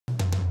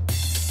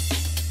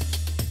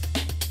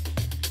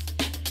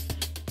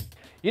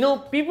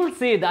People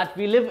say that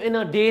we live in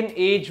a day and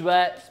age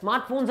where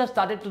smartphones have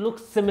started to look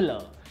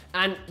similar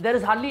and there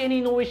is hardly any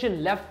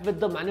innovation left with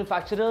the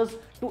manufacturers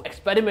to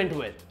experiment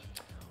with.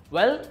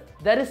 Well,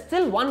 there is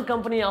still one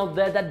company out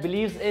there that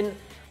believes in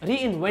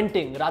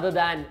reinventing rather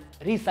than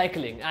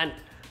recycling, and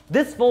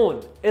this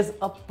phone is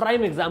a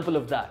prime example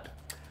of that.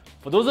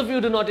 For those of you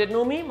who do not yet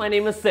know me, my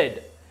name is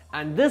Sid,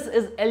 and this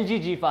is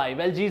LG G5,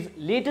 LG's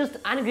latest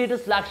and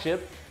greatest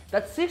flagship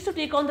that seeks to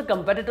take on the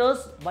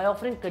competitors by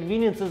offering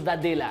conveniences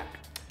that they lack.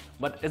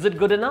 But is it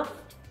good enough?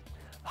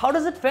 How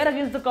does it fare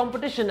against the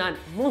competition, and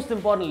most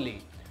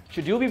importantly,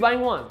 should you be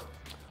buying one?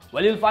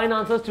 Well, you'll find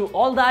answers to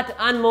all that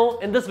and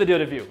more in this video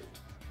review.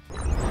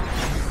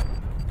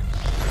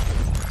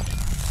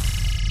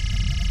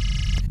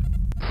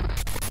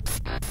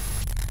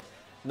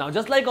 Now,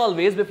 just like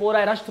always, before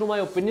I rush through my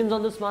opinions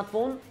on this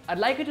smartphone, I'd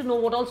like you to know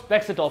what all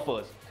specs it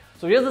offers.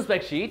 So here's the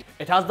spec sheet.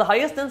 It has the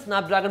highest end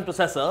Snapdragon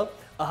processor,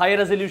 a higher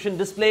resolution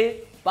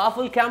display,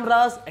 powerful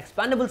cameras,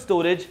 expandable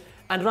storage,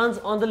 and runs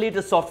on the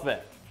latest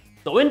software.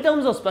 So in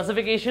terms of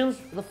specifications,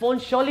 the phone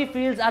surely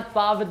feels at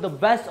par with the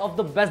best of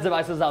the best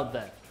devices out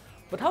there.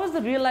 But how is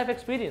the real life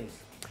experience?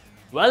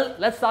 Well,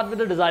 let's start with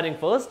the designing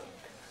first.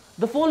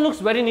 The phone looks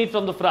very neat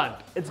from the front.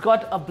 It's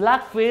got a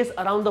black face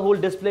around the whole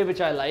display,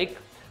 which I like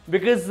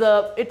because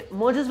it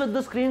merges with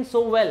the screen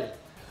so well.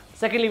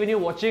 Secondly, when you're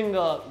watching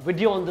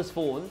video on this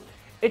phone,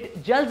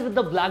 it gels with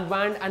the black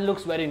band and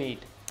looks very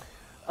neat.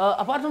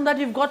 Apart from that,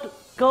 you've got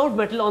curved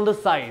metal on the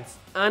sides,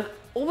 and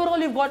overall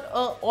you've got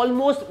a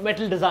almost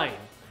metal design.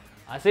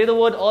 I say the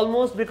word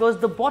almost because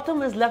the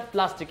bottom is left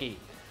plasticky,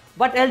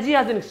 but LG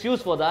has an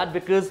excuse for that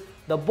because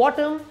the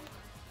bottom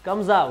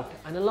comes out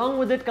and along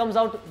with it comes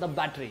out the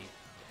battery.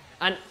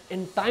 And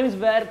in times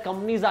where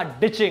companies are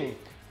ditching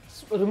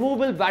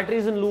removable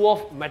batteries in lieu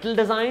of metal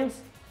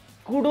designs,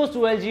 kudos to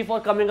LG for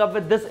coming up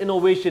with this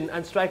innovation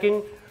and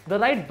striking the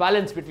right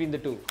balance between the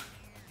two.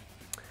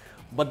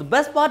 But the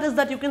best part is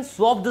that you can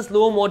swap this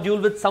lower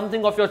module with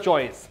something of your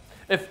choice.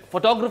 If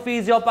photography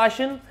is your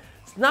passion,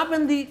 snap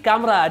in the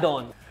camera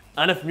add-on.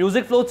 And if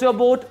music floats your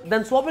boat,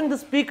 then swapping the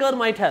speaker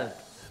might help.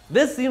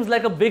 This seems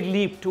like a big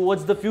leap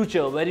towards the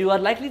future where you are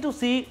likely to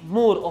see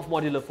more of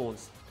modular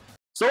phones.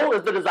 So,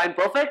 is the design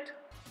perfect?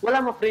 Well,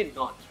 I'm afraid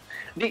not.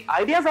 The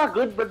ideas are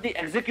good, but the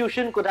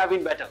execution could have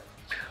been better.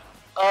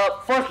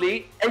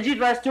 Firstly, LG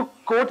tries to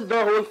coat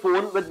the whole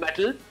phone with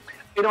metal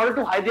in order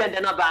to hide the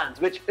antenna bands,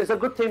 which is a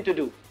good thing to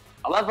do.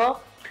 However,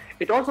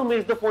 it also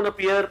makes the phone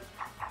appear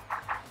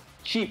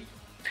cheap.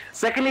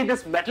 Secondly,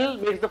 this metal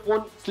makes the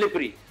phone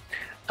slippery.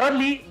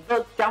 Thirdly,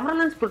 the camera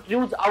lens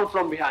protrudes out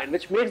from behind,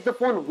 which makes the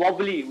phone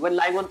wobbly when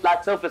lying on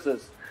flat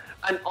surfaces.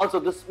 And also,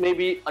 this may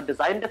be a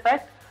design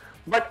defect,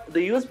 but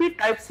the USB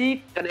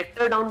Type-C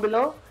connector down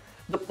below,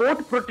 the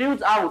port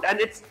protrudes out and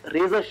it's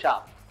razor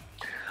sharp.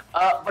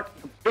 But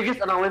the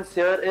biggest annoyance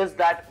here is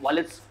that while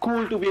it's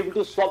cool to be able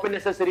to swap in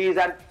accessories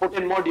and put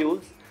in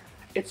modules,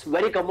 it's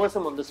very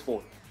cumbersome on this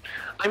phone.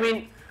 I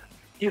mean,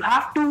 you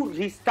have to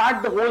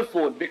restart the whole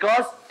phone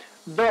because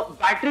the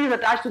battery is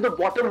attached to the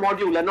bottom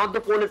module and not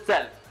the phone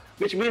itself,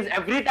 which means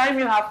every time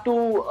you have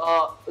to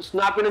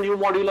snap in a new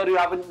module or you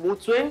have a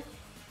mood swing,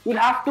 you'll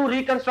have to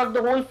reconstruct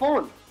the whole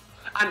phone.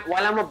 And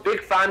while I'm a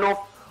big fan of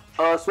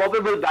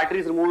swappable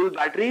batteries, removable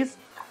batteries,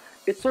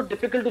 it's so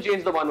difficult to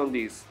change the one on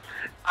these.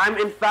 I'm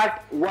in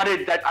fact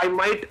worried that I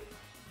might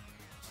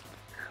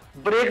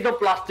break the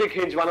plastic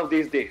hinge one of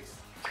these days.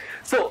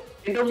 So,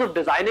 in terms of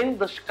designing,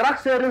 the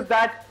crux here is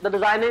that the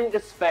designing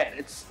is fair.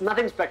 It's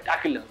nothing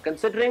spectacular,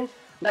 considering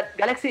that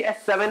Galaxy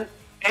S7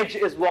 Edge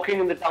is walking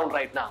in the town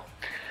right now.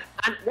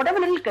 And whatever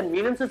little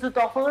conveniences it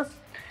offers,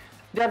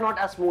 they are not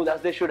as smooth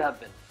as they should have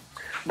been.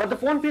 But the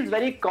phone feels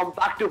very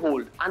compact to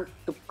hold, and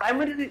the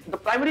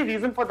primary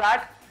reason for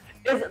that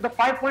is the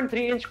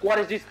 5.3-inch Quad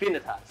HD screen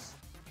it has.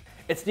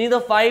 It's neither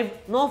 5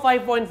 nor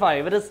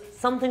 5.5, it is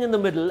something in the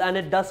middle and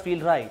it does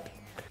feel right.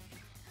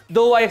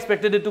 Though I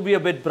expected it to be a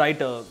bit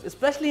brighter,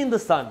 especially in the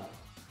sun.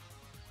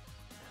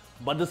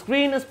 But the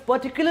screen is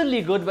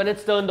particularly good when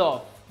it's turned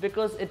off,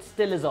 because it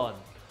still is on.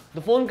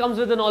 The phone comes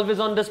with an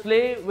always-on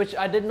display, which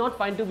I did not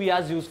find to be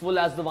as useful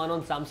as the one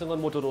on Samsung or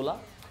Motorola.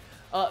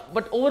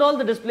 But overall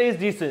the display is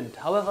decent.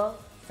 However,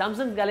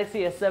 Samsung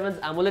Galaxy S7's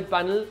AMOLED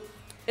panel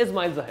is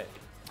miles ahead.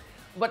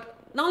 But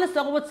now let's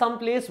talk about some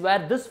place where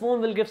this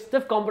phone will give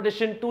stiff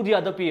competition to the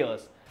other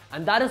peers,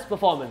 and that is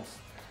performance.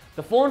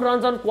 The phone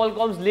runs on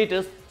Qualcomm's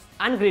latest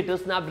and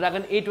greatest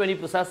Snapdragon 820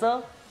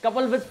 processor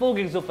coupled with 4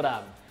 gigs of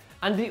RAM.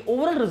 And the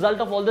overall result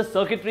of all this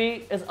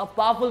circuitry is a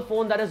powerful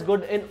phone that is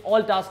good in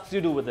all tasks you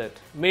do with it.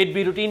 May it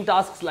be routine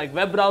tasks like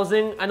web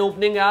browsing and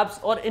opening apps,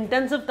 or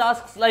intensive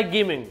tasks like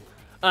gaming.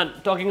 And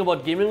talking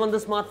about gaming on the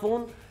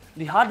smartphone,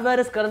 the hardware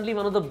is currently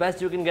one of the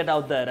best you can get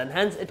out there, and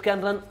hence it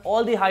can run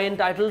all the high-end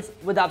titles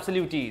with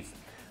absolute ease.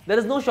 There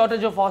is no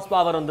shortage of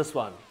horsepower on this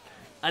one.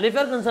 And if you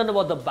are concerned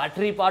about the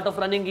battery part of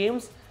running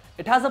games,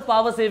 it has a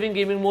power-saving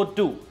gaming mode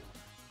too.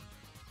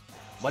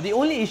 But the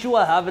only issue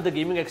I have with the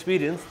gaming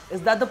experience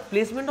is that the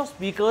placement of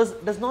speakers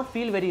does not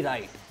feel very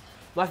right.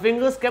 My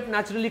fingers kept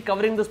naturally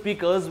covering the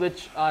speakers,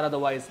 which are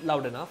otherwise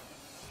loud enough.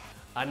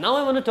 And now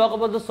I want to talk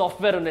about the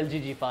software on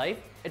LG G5.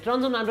 It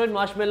runs on Android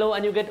Marshmallow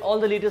and you get all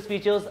the latest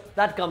features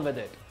that come with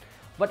it.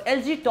 But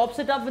LG tops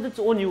it up with its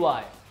own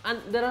UI, and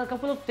there are a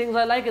couple of things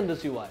I like in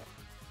this UI.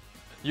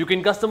 You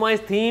can customize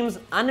themes,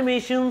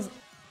 animations,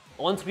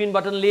 on-screen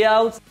button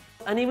layouts,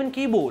 and even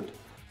keyboard.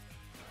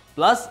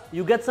 Plus,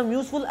 you get some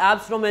useful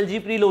apps from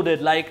LG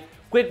preloaded like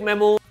Quick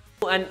Memo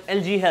and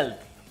LG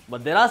Health.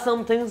 But there are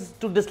some things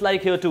to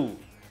dislike here too.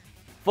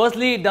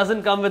 Firstly, it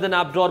doesn't come with an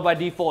app drawer by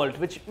default,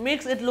 which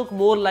makes it look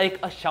more like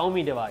a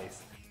Xiaomi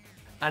device.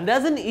 And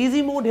there's an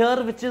easy mode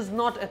here which is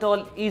not at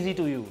all easy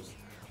to use.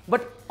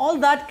 But all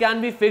that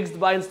can be fixed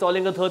by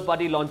installing a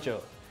third-party launcher.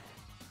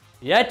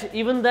 Yet,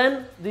 even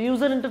then, the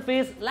user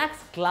interface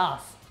lacks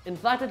class. In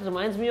fact, it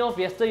reminds me of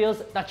yesteryear's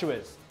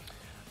TouchWiz.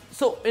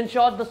 So, in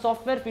short, the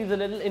software feels a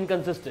little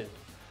inconsistent.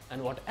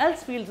 And what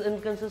else feels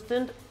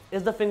inconsistent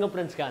is the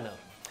fingerprint scanner.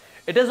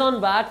 It is on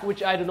back,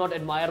 which I do not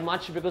admire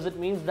much because it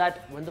means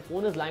that when the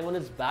phone is lying on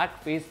its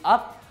back face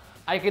up,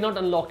 I cannot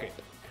unlock it.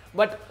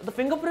 But the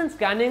fingerprint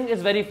scanning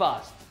is very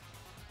fast.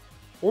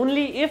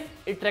 Only if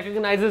it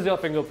recognizes your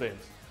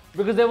fingerprints.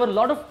 Because there were a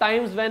lot of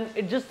times when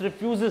it just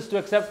refuses to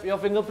accept your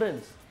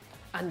fingerprints.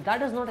 And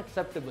that is not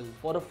acceptable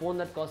for a phone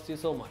that costs you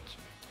so much.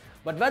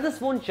 But where this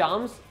phone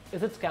charms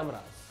is its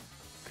cameras.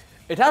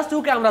 It has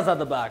two cameras at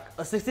the back,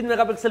 a 16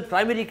 megapixel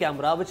primary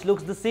camera which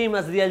looks the same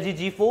as the LG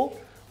G4,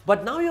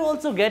 but now you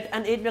also get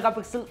an 8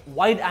 megapixel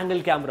wide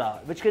angle camera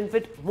which can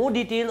fit more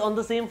detail on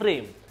the same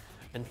frame.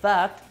 In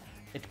fact,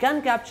 it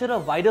can capture a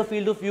wider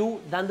field of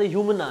view than the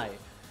human eye.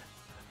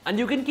 And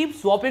you can keep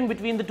swapping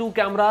between the two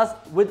cameras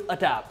with a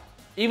tap,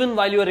 even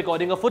while you are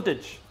recording a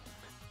footage.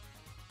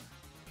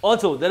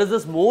 Also, there is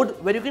this mode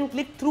where you can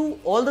click through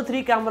all the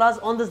three cameras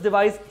on this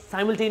device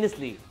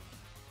simultaneously.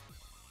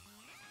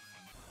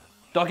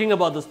 Talking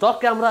about the stock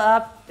camera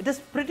app, it is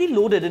pretty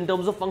loaded in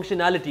terms of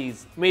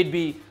functionalities, may it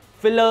be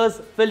fillers,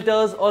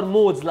 filters or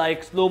modes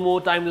like slow-mo,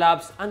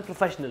 time-lapse and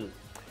professional.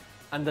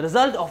 And the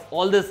result of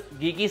all this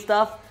geeky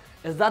stuff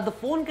is that the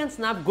phone can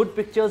snap good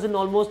pictures in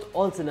almost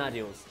all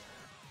scenarios.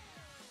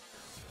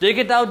 Take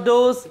it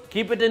outdoors,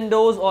 keep it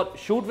indoors or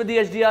shoot with the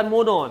HDR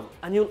mode on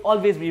and you'll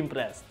always be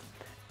impressed.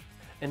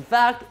 In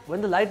fact,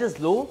 when the light is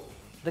low,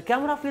 the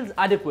camera feels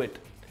adequate,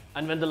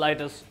 and when the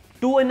light is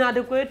too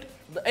inadequate,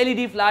 the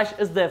LED flash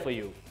is there for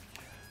you.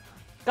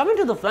 Coming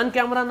to the front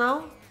camera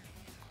now,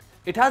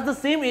 it has the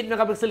same 8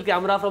 megapixel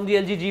camera from the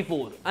LG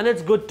G4 and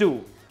it's good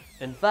too.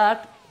 In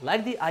fact,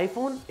 like the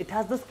iPhone, it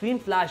has the screen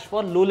flash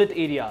for low lit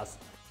areas,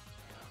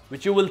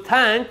 which you will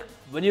thank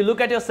when you look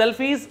at your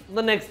selfies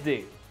the next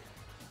day.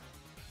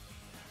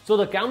 So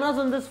the cameras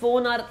on this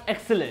phone are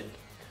excellent,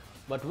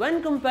 but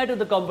when compared to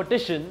the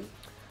competition,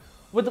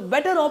 with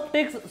better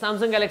optics,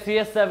 Samsung Galaxy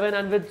S7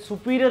 and with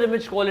superior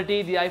image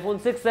quality, the iPhone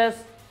 6s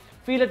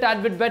feel a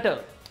tad bit better.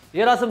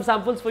 Here are some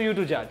samples for you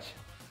to judge.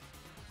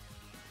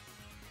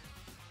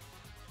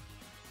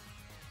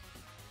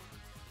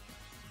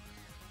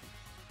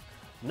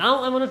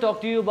 Now I'm going to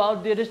talk to you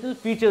about the additional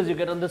features you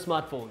get on this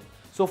smartphone.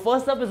 So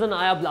first up is an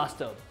IR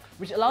Blaster,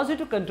 which allows you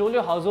to control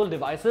your household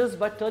devices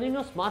by turning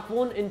your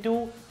smartphone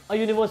into a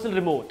universal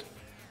remote.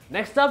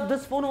 Next up,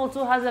 this phone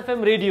also has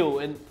FM radio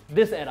in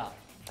this era.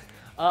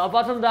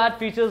 Apart from that,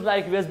 features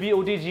like USB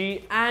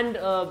OTG and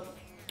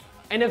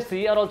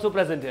NFC are also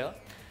present here.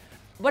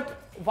 But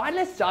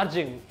wireless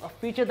charging, a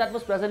feature that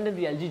was present in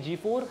the LG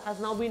G4, has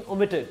now been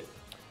omitted.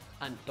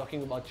 And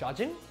talking about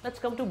charging, let's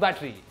come to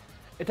battery.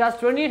 It has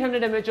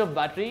 2800 mAh of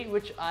battery,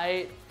 which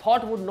I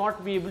thought would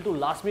not be able to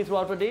last me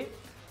throughout a day.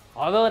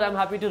 However, I'm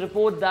happy to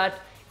report that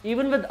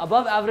even with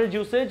above average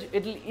usage,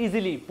 it will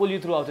easily pull you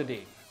throughout a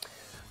day.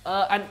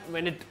 And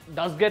when it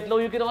does get low,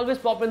 you can always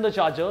pop in the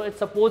charger. It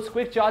supports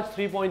Quick Charge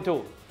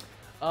 3.0.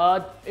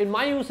 In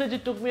my usage,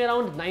 it took me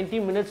around 90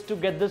 minutes to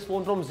get this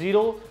phone from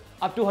 0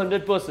 up to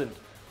 100%.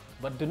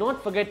 But do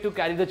not forget to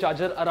carry the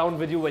charger around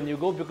with you when you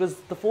go, because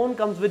the phone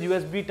comes with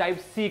USB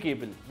Type-C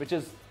cable, which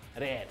is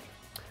rare.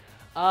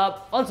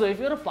 Also, if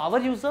you're a power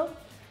user,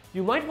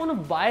 you might want to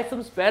buy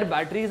some spare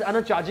batteries and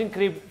a charging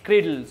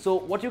cradle. So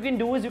what you can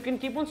do is you can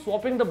keep on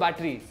swapping the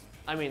batteries.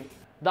 I mean,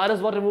 that is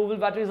what removable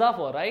batteries are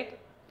for, right?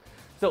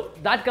 So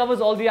that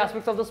covers all the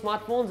aspects of the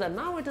smartphones, and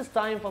now it is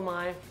time for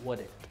my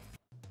verdict.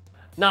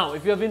 Now,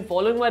 if you have been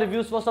following my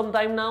reviews for some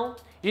time now,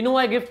 you know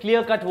I give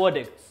clear-cut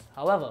verdicts.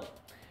 However,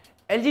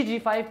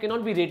 LG G5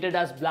 cannot be rated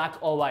as black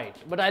or white,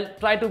 but I'll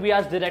try to be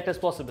as direct as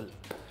possible.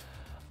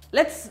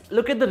 Let's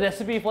look at the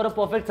recipe for a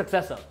perfect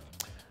successor.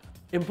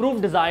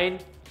 Improved design,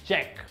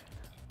 check.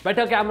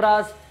 Better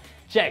cameras,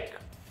 check.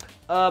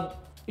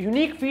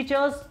 Unique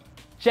features,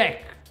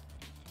 check.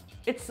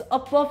 It's a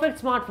perfect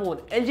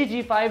smartphone.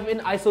 LG G5 in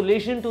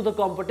isolation to the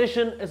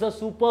competition is a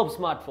superb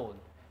smartphone.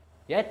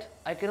 Yet,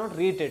 I cannot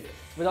rate it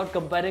without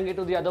comparing it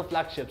to the other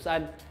flagships,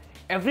 and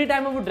every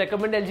time I would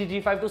recommend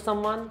LG G5 to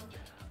someone,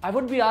 I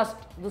would be asked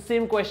the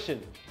same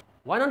question.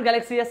 Why not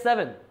Galaxy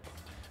S7?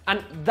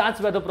 And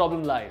that's where the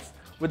problem lies.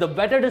 With a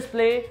better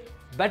display,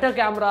 better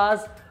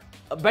cameras,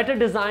 a better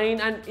design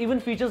and even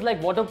features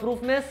like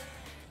waterproofness,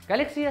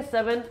 Galaxy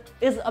S7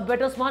 is a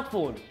better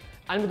smartphone.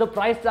 And with a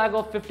price tag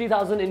of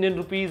 50,000 Indian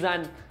rupees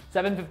and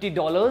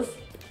 $750,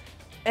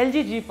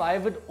 LG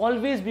G5 would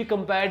always be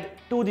compared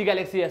to the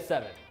Galaxy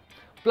S7.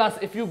 Plus,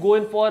 if you go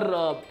in for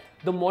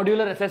the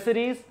modular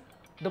accessories,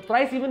 the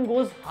price even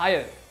goes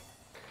higher.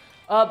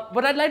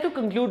 But I'd like to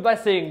conclude by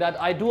saying that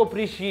I do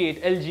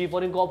appreciate LG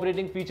for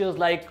incorporating features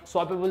like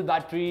swappable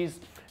batteries,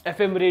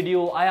 FM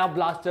radio, IR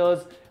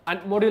blasters, and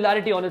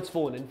modularity on its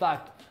phone. In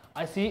fact,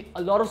 I see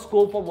a lot of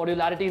scope for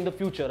modularity in the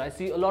future. I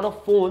see a lot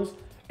of phones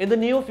in the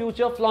near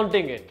future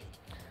flaunting it.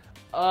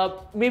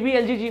 Maybe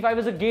LG G5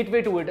 is a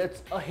gateway to it.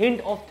 It's a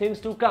hint of things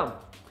to come.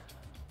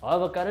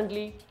 However,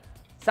 currently,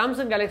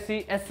 Samsung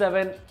Galaxy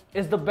S7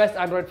 is the best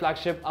Android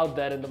flagship out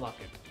there in the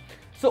market.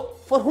 So,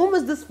 for whom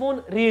is this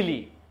phone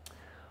really?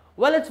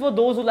 Well, it's for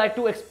those who like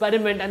to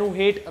experiment and who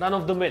hate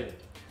run-of-the-mill.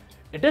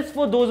 It is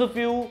for those of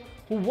you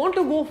who want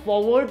to go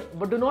forward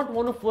but do not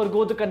want to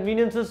forego the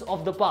conveniences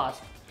of the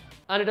past.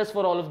 And it is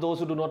for all of those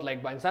who do not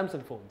like buying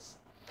Samsung phones.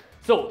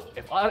 So,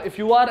 if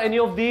you are any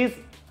of these,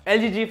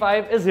 LG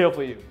G5 is here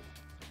for you.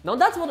 Now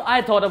that's what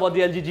I thought about the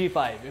LG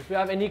G5. If you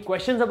have any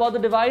questions about the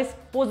device,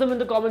 post them in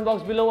the comment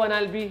box below and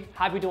I'll be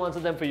happy to answer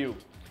them for you.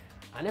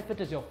 And if it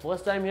is your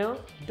first time here,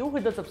 do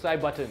hit the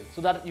subscribe button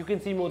so that you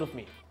can see more of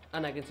me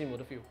and I can see more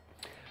of you.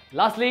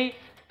 Lastly,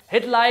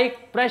 hit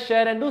like, press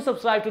share and do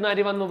subscribe to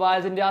 91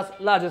 Mobiles, India's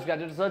largest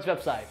gadget research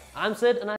website. I'm Sid and